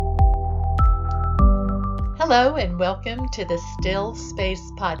Hello and welcome to the Still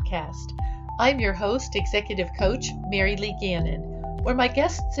Space Podcast. I'm your host, Executive Coach Mary Lee Gannon, where my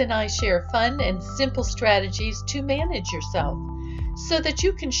guests and I share fun and simple strategies to manage yourself so that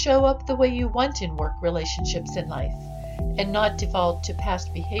you can show up the way you want in work, relationships, and life, and not default to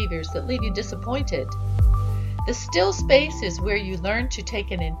past behaviors that leave you disappointed. The Still Space is where you learn to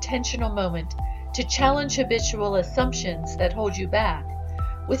take an intentional moment to challenge habitual assumptions that hold you back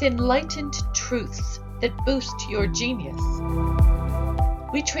with enlightened truths that boost your genius.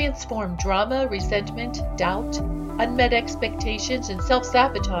 We transform drama, resentment, doubt, unmet expectations, and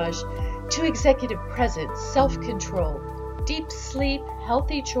self-sabotage to executive presence, self-control, deep sleep,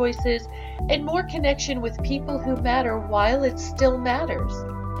 healthy choices, and more connection with people who matter while it still matters.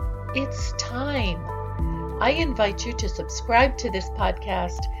 It's time. I invite you to subscribe to this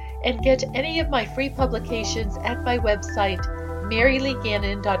podcast and get any of my free publications at my website,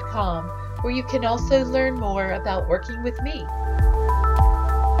 maryleegannon.com, where you can also learn more about working with me.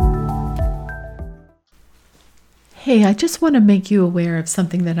 Hey, I just want to make you aware of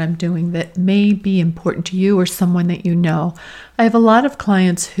something that I'm doing that may be important to you or someone that you know. I have a lot of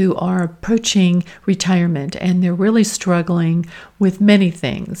clients who are approaching retirement and they're really struggling with many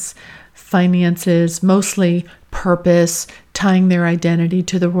things. Finances, mostly purpose, tying their identity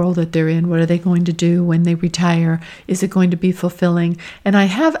to the role that they're in. What are they going to do when they retire? Is it going to be fulfilling? And I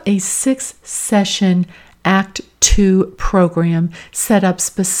have a 6-session Act 2 program set up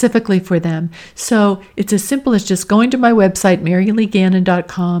specifically for them. So it's as simple as just going to my website,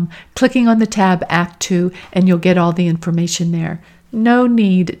 maryleegannon.com, clicking on the tab Act 2, and you'll get all the information there. No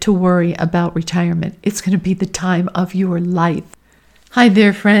need to worry about retirement. It's going to be the time of your life. Hi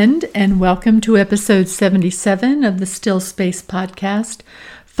there, friend, and welcome to episode 77 of the Still Space Podcast,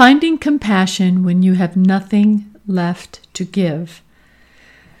 Finding Compassion When You Have Nothing Left to Give.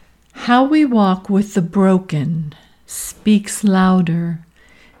 How we walk with the broken speaks louder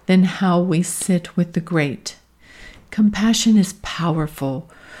than how we sit with the great. Compassion is powerful.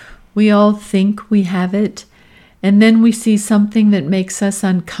 We all think we have it, and then we see something that makes us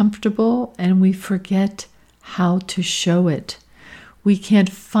uncomfortable, and we forget how to show it. We can't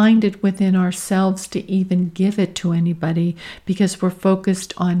find it within ourselves to even give it to anybody because we're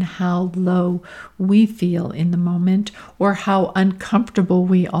focused on how low we feel in the moment or how uncomfortable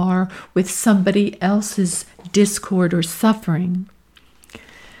we are with somebody else's discord or suffering.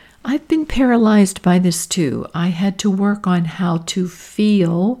 I've been paralyzed by this too. I had to work on how to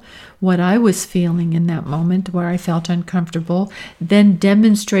feel what I was feeling in that moment where I felt uncomfortable, then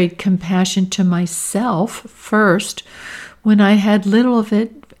demonstrate compassion to myself first when I had little of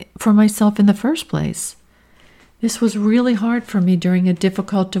it for myself in the first place. This was really hard for me during a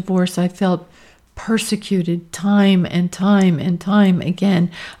difficult divorce. I felt persecuted time and time again.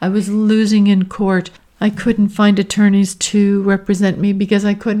 I was losing in court. I couldn't find attorneys to represent me because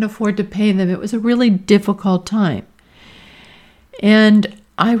I couldn't afford to pay them. It was a really difficult time. And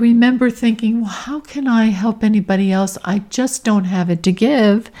I remember thinking, well, how can I help anybody else? I just don't have it to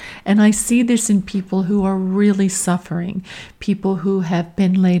give. And I see this in people who are really suffering, people who have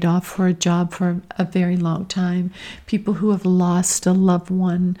been laid off for a job for a very long time, people who have lost a loved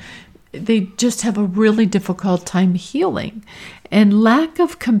one. They just have a really difficult time healing. And lack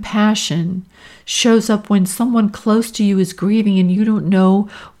of compassion shows up when someone close to you is grieving and you don't know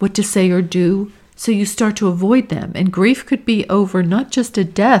what to say or do. So you start to avoid them. And grief could be over not just a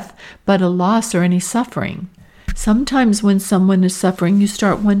death, but a loss or any suffering. Sometimes when someone is suffering, you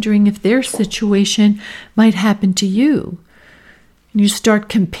start wondering if their situation might happen to you. You start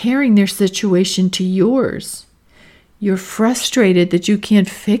comparing their situation to yours. You're frustrated that you can't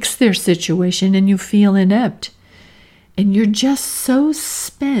fix their situation and you feel inept. And you're just so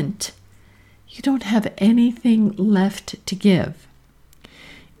spent, you don't have anything left to give.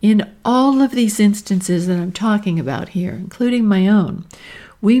 In all of these instances that I'm talking about here, including my own,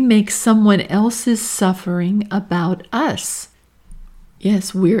 we make someone else's suffering about us.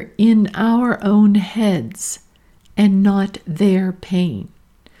 Yes, we're in our own heads and not their pain.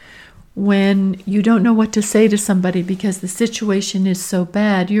 When you don't know what to say to somebody because the situation is so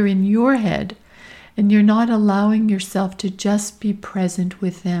bad, you're in your head and you're not allowing yourself to just be present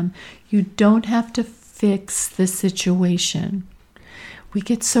with them. You don't have to fix the situation. We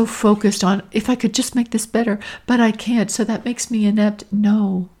get so focused on, if I could just make this better, but I can't, so that makes me inept.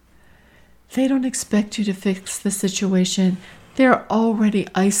 No, they don't expect you to fix the situation. They're already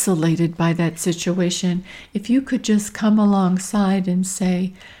isolated by that situation. If you could just come alongside and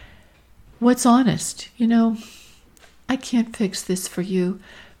say, what's honest? I can't fix this for you,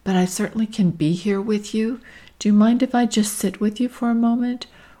 but I certainly can be here with you. Do you mind if I just sit with you for a moment?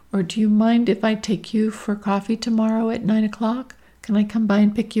 Or do you mind if I take you for coffee tomorrow at 9 o'clock? Can I come by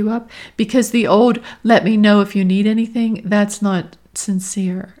and pick you up? Because the old, let me know if you need anything, that's not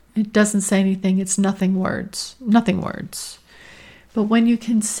sincere. It doesn't say anything. It's nothing words. Nothing words. But when you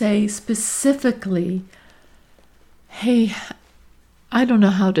can say specifically, hey, I don't know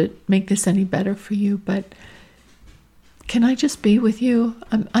how to make this any better for you, but can I just be with you?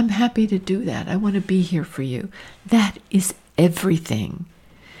 I'm happy to do that. I want to be here for you. That is everything.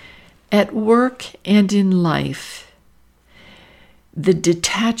 At work and in life, the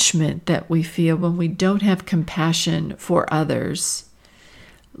detachment that we feel when we don't have compassion for others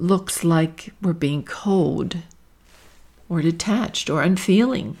looks like we're being cold or detached or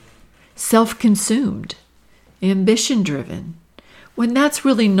unfeeling, self-consumed, ambition-driven. When that's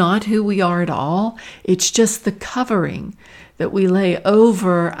really not who we are at all, it's just the covering that we lay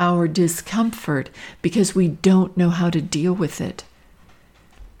over our discomfort because we don't know how to deal with it.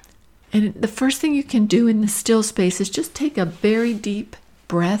 And the first thing you can do in the still space is just take a very deep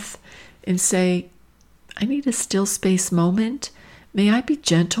breath and say, I need a still space moment. May I be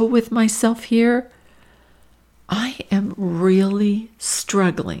gentle with myself here? I am really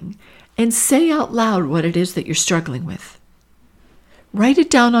struggling. And say out loud what it is that you're struggling with. Write it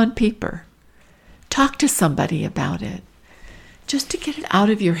down on paper. Talk to somebody about it. Just to get it out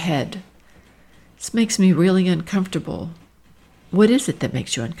of your head. This makes me really uncomfortable. What is it that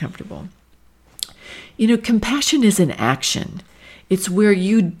makes you uncomfortable? Compassion is an action. It's where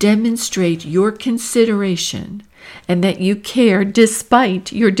you demonstrate your consideration and that you care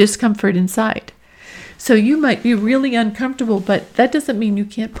despite your discomfort inside. So you might be really uncomfortable, but that doesn't mean you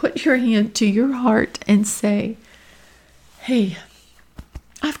can't put your hand to your heart and say, hey,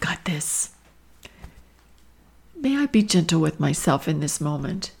 I've got this. May I be gentle with myself in this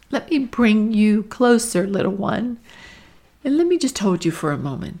moment? Let me bring you closer, little one. And let me just hold you for a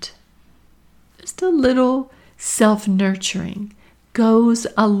moment. Just a little self-nurturing goes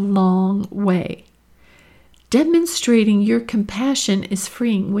a long way. Demonstrating your compassion is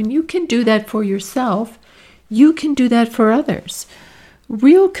freeing. When you can do that for yourself, you can do that for others.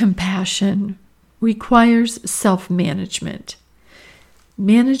 Real compassion requires self-management.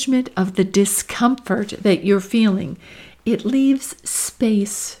 Management of the discomfort that you're feeling. It leaves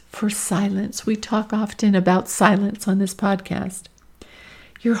space for silence. We talk often about silence on this podcast.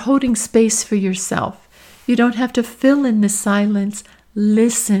 You're holding space for yourself. You don't have to fill in the silence.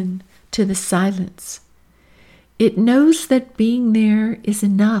 Listen to the silence. It knows that being there is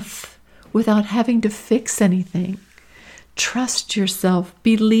enough without having to fix anything. Trust yourself.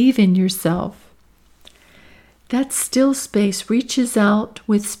 Believe in yourself. That still space reaches out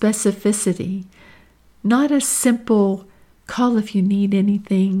with specificity, not a simple call if you need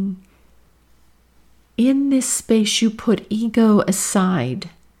anything. In this space, you put ego aside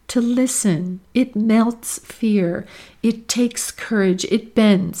to listen. It melts fear. It takes courage. It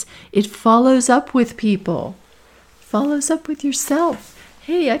bends. It follows up with people. Follows up with yourself.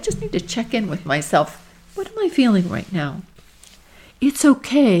 Hey, I just need to check in with myself. What am I feeling right now? It's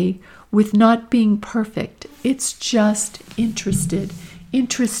okay with not being perfect. It's just interested.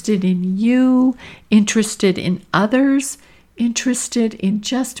 Interested in you, interested in others, interested in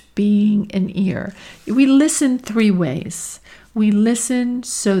just being an ear. We listen 3 ways. We listen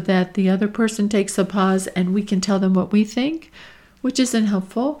so that the other person takes a pause and we can tell them what we think, which isn't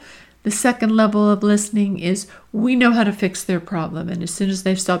helpful. The second level of listening is we know how to fix their problem. And as soon as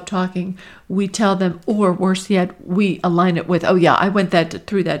they've stopped talking, we tell them, or worse yet, we align it with, oh yeah, I went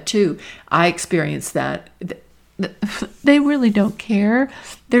through that too. I experienced that. They really don't care.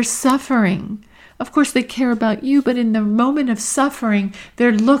 They're suffering. Of course, they care about you, but in the moment of suffering,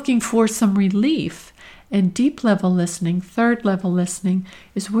 they're looking for some relief. And deep level listening, third level listening,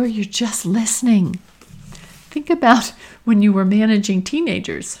 is where you're just listening. Think about when you were managing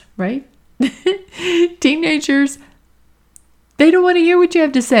teenagers, right? Teenagers, they don't want to hear what you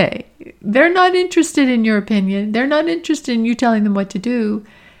have to say. They're not interested in your opinion. They're not interested in you telling them what to do.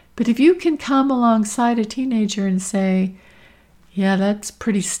 But if you can come alongside a teenager and say, yeah, that's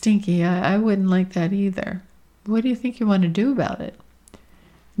pretty stinky. I wouldn't like that either. What do you think you want to do about it?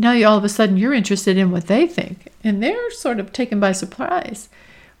 Now all of a sudden you're interested in what they think. And they're sort of taken by surprise.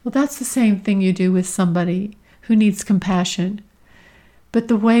 Well, that's the same thing you do with somebody who needs compassion. But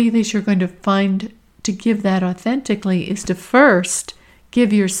the way that you're going to find to give that authentically is to first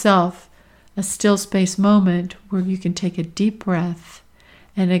give yourself a still space moment where you can take a deep breath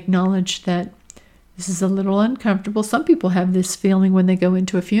and acknowledge that this is a little uncomfortable. Some people have this feeling when they go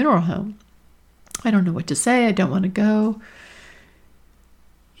into a funeral home. I don't know what to say. I don't want to go.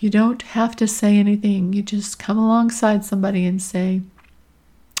 You don't have to say anything. You just come alongside somebody and say,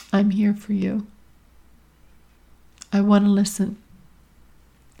 I'm here for you. I want to listen.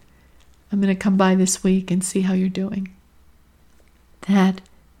 I'm going to come by this week and see how you're doing. That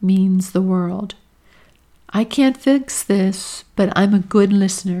means the world. I can't fix this, but I'm a good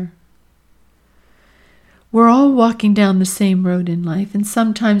listener. We're all walking down the same road in life, and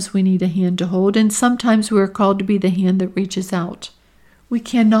sometimes we need a hand to hold, and sometimes we're called to be the hand that reaches out. We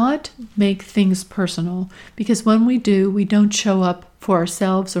cannot make things personal, because when we do, we don't show up for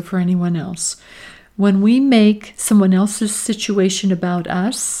ourselves or for anyone else. When we make someone else's situation about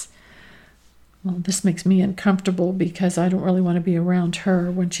us, well, this makes me uncomfortable because I don't really want to be around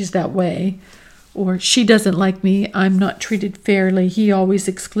her when she's that way. Or she doesn't like me, I'm not treated fairly, he always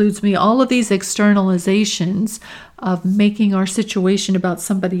excludes me. All of these externalizations of making our situation about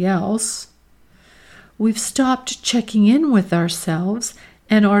somebody else, we've stopped checking in with ourselves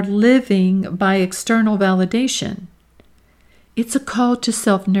and are living by external validation. It's a call to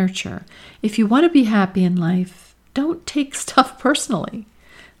self-nurture. If you want to be happy in life, don't take stuff personally.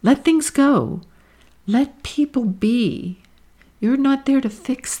 Let things go. Let people be. You're not there to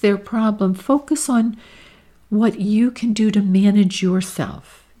fix their problem. Focus on what you can do to manage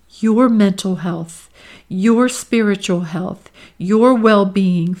yourself, your mental health, your spiritual health, your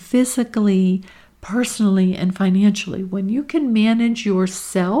well-being, physically, personally, and financially. When you can manage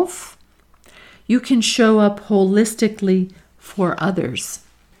yourself, you can show up holistically for others.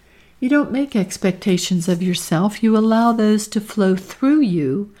 You don't make expectations of yourself. You allow those to flow through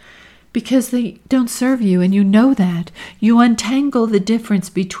you because they don't serve you, and you know that. You untangle the difference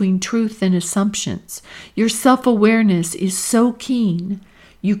between truth and assumptions. Your self-awareness is so keen.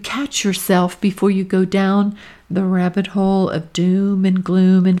 You catch yourself before you go down the rabbit hole of doom and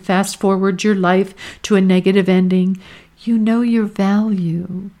gloom and fast forward your life to a negative ending. You know your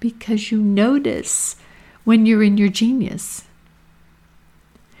value because you notice when you're in your genius.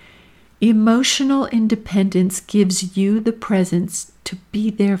 Emotional independence gives you the presence to be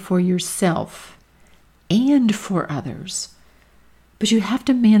there for yourself and for others. But you have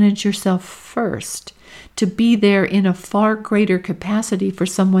to manage yourself first to be there in a far greater capacity for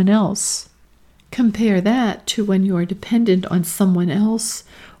someone else. Compare that to when you are dependent on someone else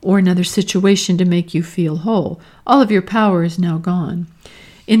or another situation to make you feel whole. All of your power is now gone.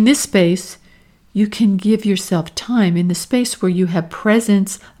 In this space, you can give yourself time. In the space where you have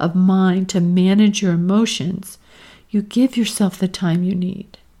presence of mind to manage your emotions, you give yourself the time you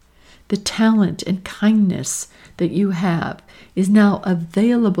need. The talent and kindness that you have is now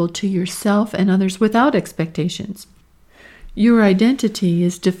available to yourself and others without expectations. Your identity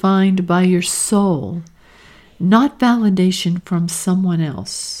is defined by your soul, not validation from someone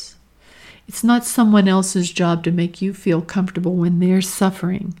else. It's not someone else's job to make you feel comfortable when they're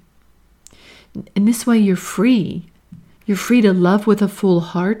suffering. In this way, you're free. You're free to love with a full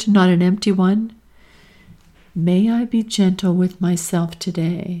heart, not an empty one. May I be gentle with myself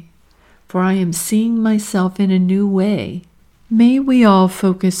today, for I am seeing myself in a new way. May we all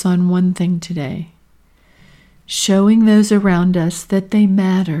focus on one thing today, showing those around us that they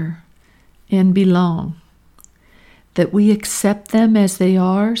matter and belong, that we accept them as they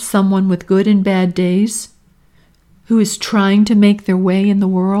are, someone with good and bad days, who is trying to make their way in the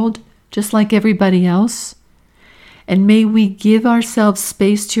world, just like everybody else. And may we give ourselves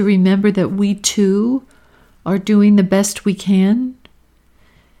space to remember that we too are doing the best we can.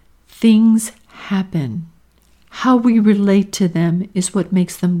 Things happen. How we relate to them is what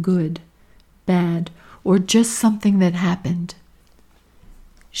makes them good, bad, or just something that happened.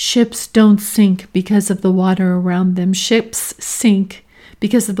 Ships don't sink because of the water around them. Ships sink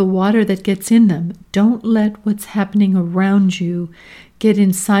because of the water that gets in them. Don't let what's happening around you get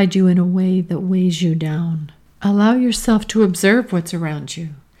inside you in a way that weighs you down. Allow yourself to observe what's around you.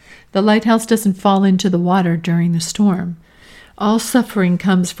 The lighthouse doesn't fall into the water during the storm. All suffering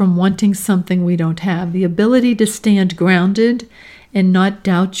comes from wanting something we don't have. The ability to stand grounded and not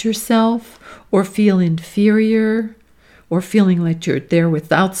doubt yourself or feel inferior or feeling like you're there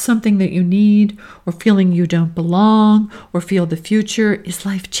without something that you need or feeling you don't belong or feel the future is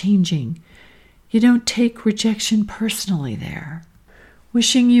life-changing. You don't take rejection personally there.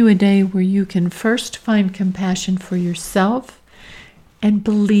 Wishing you a day where you can first find compassion for yourself and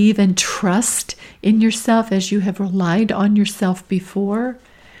believe and trust in yourself as you have relied on yourself before,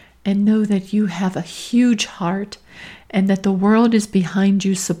 and know that you have a huge heart and that the world is behind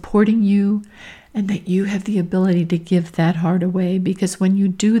you, supporting you, and that you have the ability to give that heart away. Because when you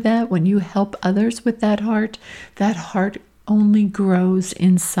do that, when you help others with that heart only grows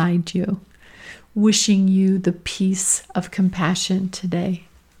inside you. Wishing you the peace of compassion today.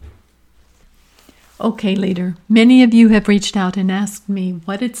 Okay, leader, many of you have reached out and asked me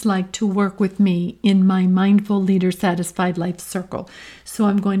what it's like to work with me in my Mindful Leader Satisfied Life Circle. So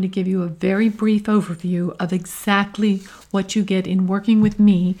I'm going to give you a very brief overview of exactly what you get in working with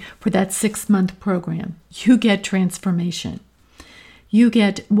me for that 6-month program. You get transformation. You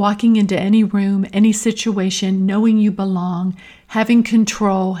get walking into any room, any situation, knowing you belong, having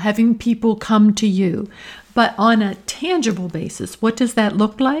control, having people come to you. But on a tangible basis, what does that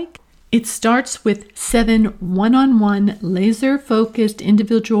look like? It starts with 7 one-on-one laser-focused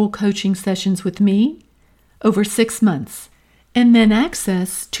individual coaching sessions with me over 6 months, and then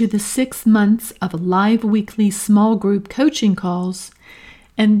access to the 6 months of live weekly small group coaching calls.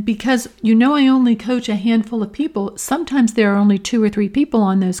 And because I only coach a handful of people, sometimes there are only 2 or 3 people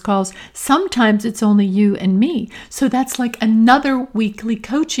on those calls. Sometimes it's only you and me. So that's like another weekly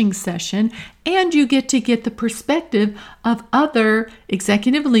coaching session. And you get to get the perspective of other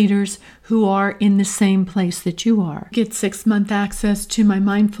executive leaders who are in the same place that you are. Get 6-month access to my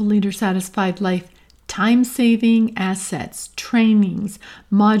Mindful Leader Satisfied Life time-saving assets, trainings,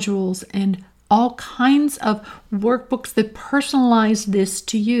 modules, and all kinds of workbooks that personalize this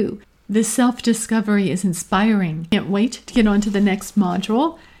to you. The self-discovery is inspiring. Can't wait to get on to the next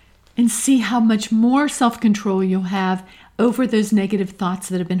module and see how much more self-control you'll have over those negative thoughts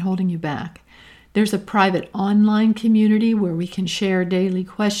that have been holding you back. There's a private online community where we can share daily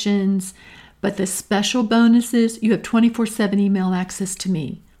questions, but the special bonuses, you have 24/7 email access to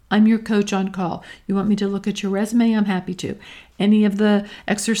me. I'm your coach on call. You want me to look at your resume? I'm happy to. Any of the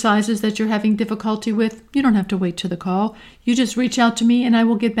exercises that you're having difficulty with, you don't have to wait to the call. You just reach out to me and I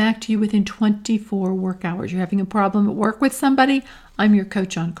will get back to you within 24 work hours. You're having a problem at work with somebody? I'm your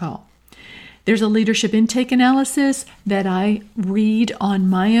coach on call. There's a leadership intake analysis that I read on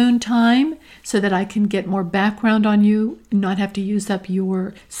my own time so that I can get more background on you and not have to use up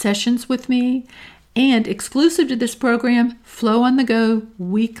your sessions with me. And exclusive to this program, Flow on the Go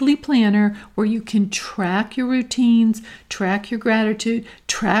weekly planner where you can track your routines, track your gratitude,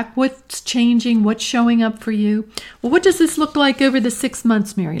 track what's changing, what's showing up for you. Well, what does this look like over the 6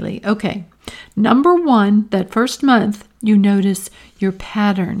 months, Mary Lee? Okay, number 1, that first month, you notice your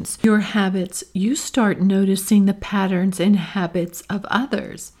patterns, your habits. You start noticing the patterns and habits of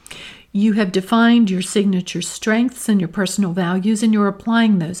others. You have defined your signature strengths and your personal values, and you're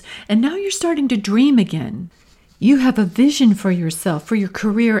applying those. And now you're starting to dream again. You have a vision for yourself, for your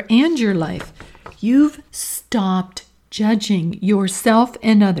career and your life. You've stopped judging yourself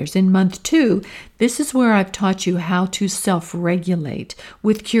and others. In month 2, this is where I've taught you how to self-regulate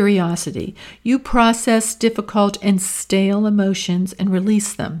with curiosity. You process difficult and stale emotions and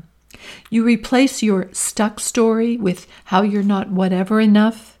release them. You replace your stuck story with how you're not whatever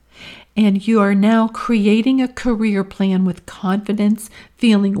enough. And you are now creating a career plan with confidence,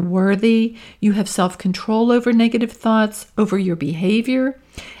 feeling worthy. You have self-control over negative thoughts, over your behavior.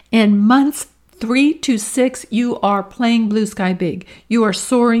 And months 3 to 6, you are playing blue sky big. You are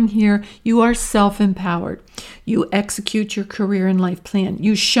soaring here. You are self-empowered. You execute your career and life plan.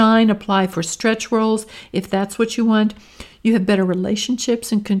 You shine, apply for stretch roles if that's what you want. You have better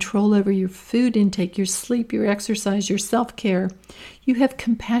relationships and control over your food intake, your sleep, your exercise, your self-care. You have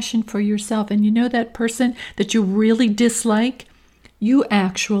compassion for yourself. And you know that person that you really dislike? You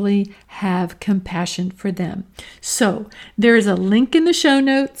actually have compassion for them. So there is a link in the show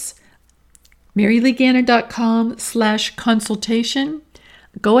notes, maryleegannon.com/consultation.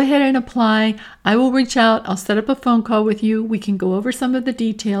 Go ahead and apply. I will reach out. I'll set up a phone call with you. We can go over some of the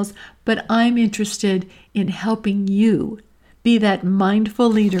details, but I'm interested in helping you be that mindful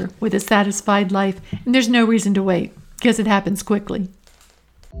leader with a satisfied life. And there's no reason to wait because it happens quickly.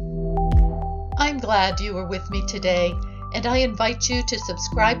 I'm glad you were with me today, and I invite you to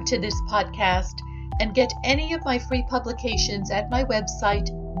subscribe to this podcast and get any of my free publications at my website,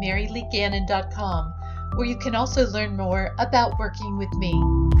 maryleegannon.com, where you can also learn more about working with me.